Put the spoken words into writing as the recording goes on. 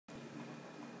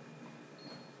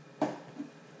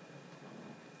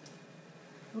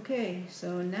Okay,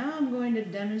 so now I'm going to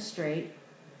demonstrate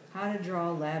how to draw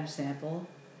a lab sample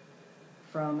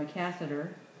from a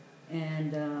catheter.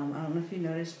 And I don't know if you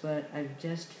noticed, but I've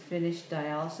just finished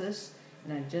dialysis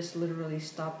and I've just literally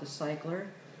stopped the cycler.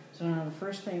 So now the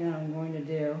first thing that I'm going to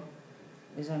do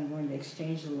is I'm going to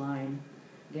exchange the line,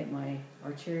 get my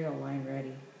arterial line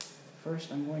ready.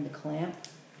 First I'm going to clamp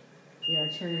the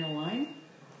arterial line,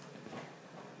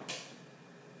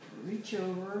 reach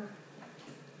over,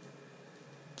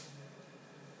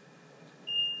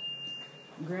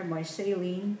 grab my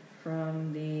saline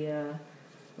from the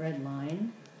red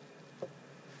line,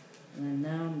 and then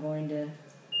now I'm going to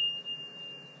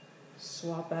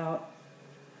swap out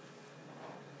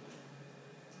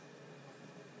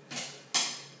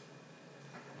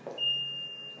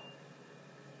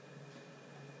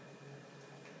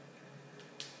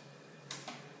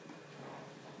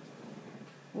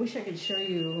wish I could show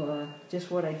you just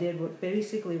what I did.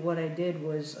 Basically what I did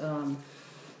was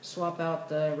swap out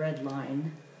the red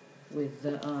line with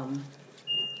the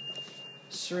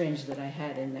syringe that I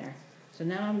had in there. So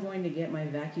now I'm going to get my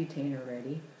vacutainer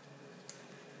ready.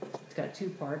 It's got two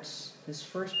parts. This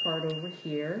first part over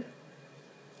here,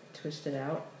 twist it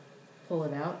out, pull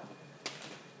it out,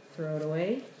 throw it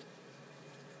away,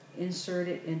 insert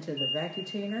it into the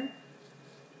vacutainer,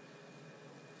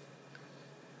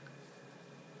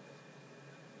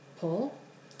 pull.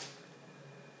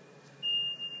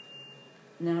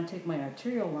 Now take my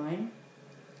arterial line,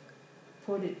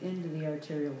 put it into the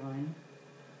arterial line,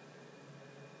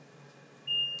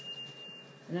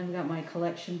 and I've got my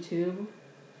collection tube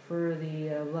for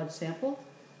the blood sample.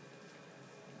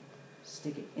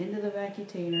 Stick it into the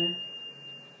vacutainer,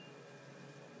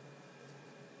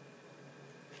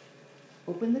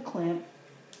 open the clamp,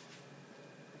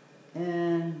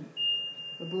 and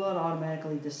the blood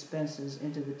automatically dispenses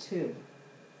into the tube.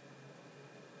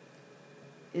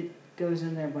 It goes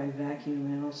in there by vacuum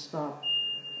and it'll stop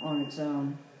on its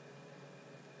own.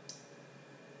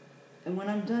 And when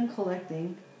I'm done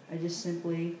collecting, I just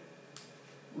simply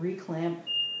reclamp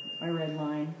my red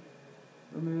line,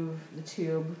 remove the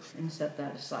tube, and set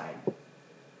that aside.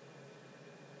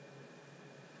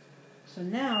 So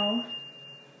now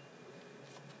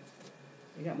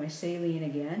I got my saline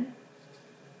again.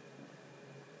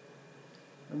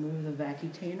 Remove the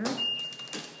vacutainer,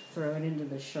 throw it into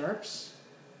the sharps.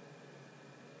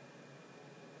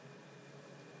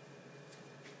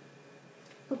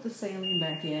 Put the saline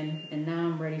back in, and now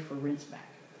I'm ready for rinse back.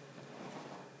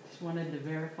 Just wanted to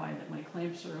verify that my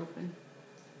clamps are open.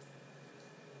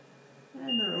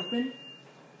 And they're open.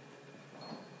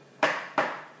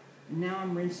 Now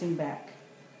I'm rinsing back.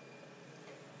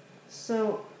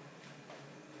 So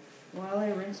while I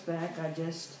rinse back, I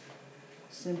just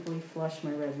simply flush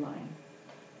my red line.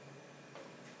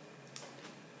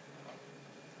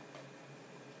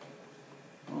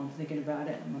 While I'm thinking about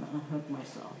it, I'm going to unhook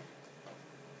myself.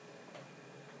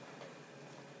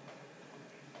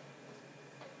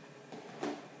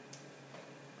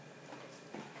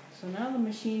 So now the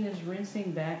machine is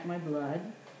rinsing back my blood,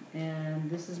 and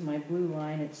this is my blue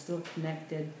line. It's still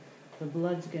connected. The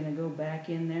blood's going to go back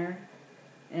in there,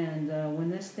 and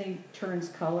when this thing turns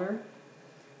color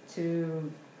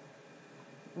to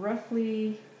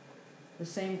roughly the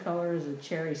same color as a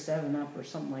cherry 7-Up or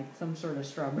something, like some sort of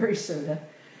strawberry soda,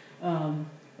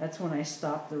 that's when I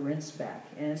stop the rinse back,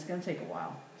 and it's going to take a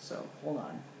while, so hold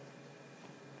on.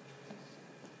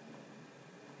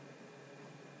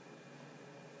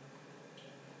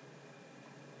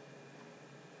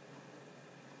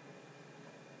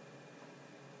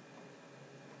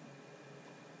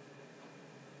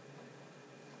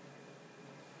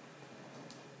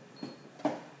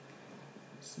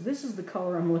 So this is the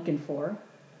color I'm looking for,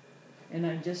 and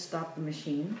I've just stopped the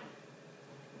machine.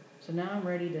 So now I'm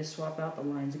ready to swap out the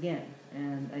lines again,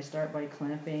 and I start by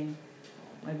clamping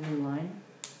my blue line.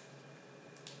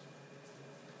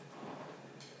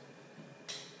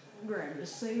 Grab the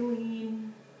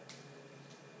saline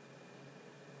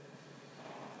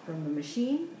from the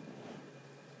machine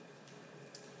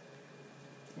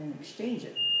and exchange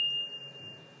it.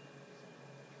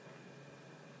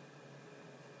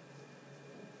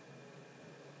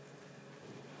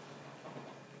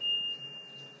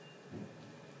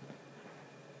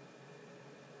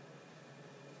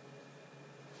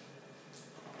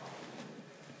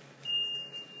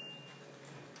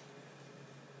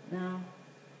 Now,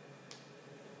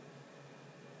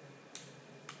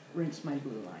 rinse my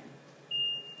blue line.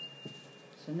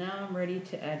 So now I'm ready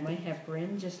to add my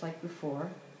heparin, just like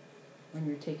before. When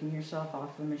you're taking yourself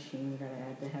off the machine, you gotta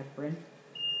add the heparin.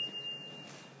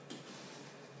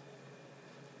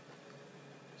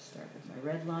 Start with my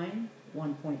red line,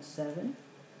 1.7.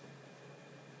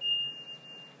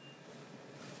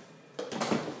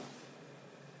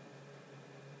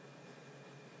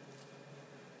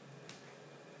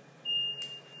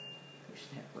 Push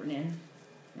that one in.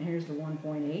 And here's the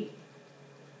 1.8.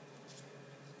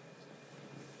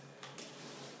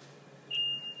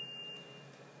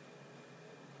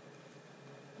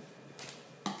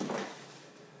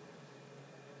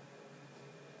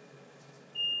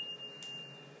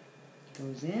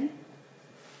 Goes in.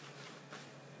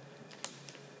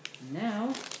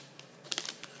 Now,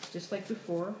 just like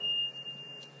before,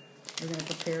 we're going to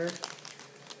prepare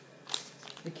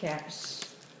the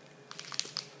caps.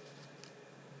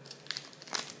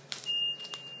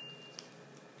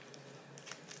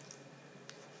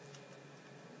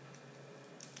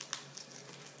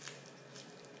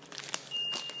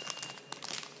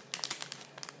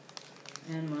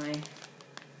 And my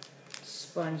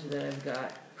sponge that I've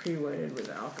got pre-wetted with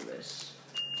alkali.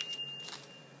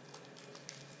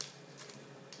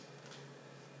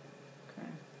 Okay.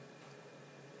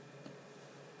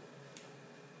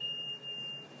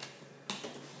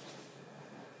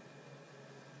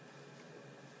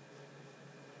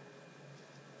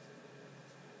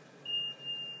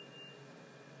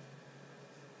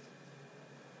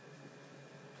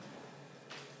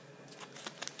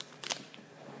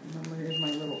 Remember, here's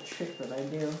my little trick that I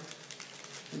do,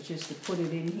 which is to put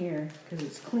it in here because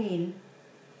it's clean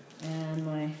and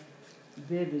my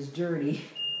bib is dirty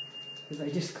because I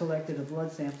just collected a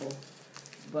blood sample.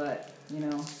 But, you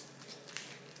know,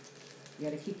 you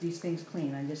got to keep these things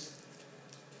clean. I just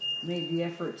made the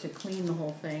effort to clean the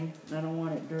whole thing. I don't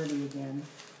want it dirty again.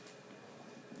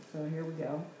 So here we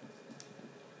go.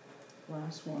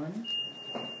 Last one.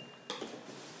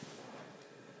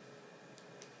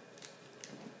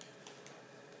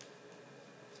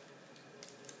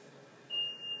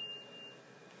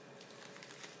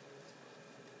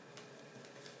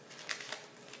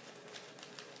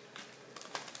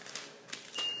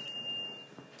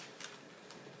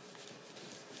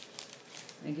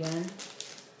 Again,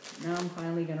 now I'm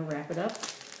finally going to wrap it up.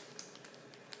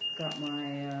 Got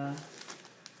my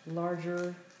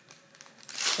larger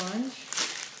sponge.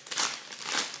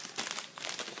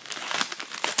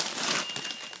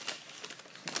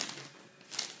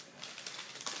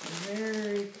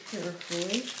 Very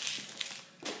carefully.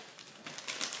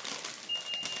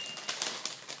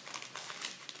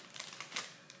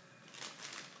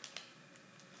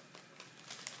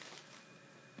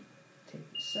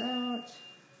 Take this out.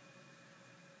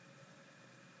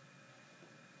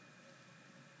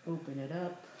 Open it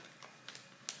up.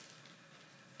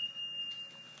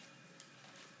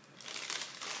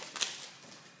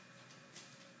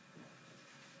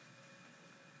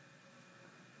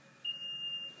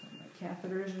 Put my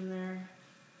catheters in there.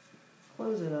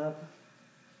 Close it up.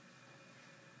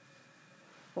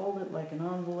 Fold it like an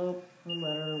envelope or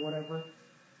letter or whatever.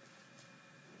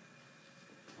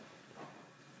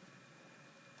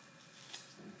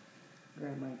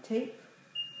 Grab my tape.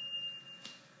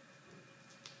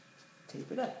 Tape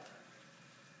it up.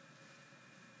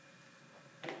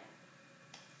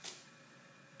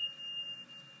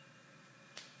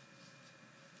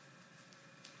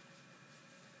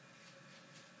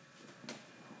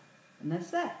 And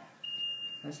that's that.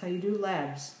 That's how you do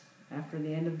labs after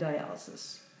the end of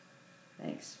dialysis.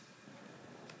 Thanks.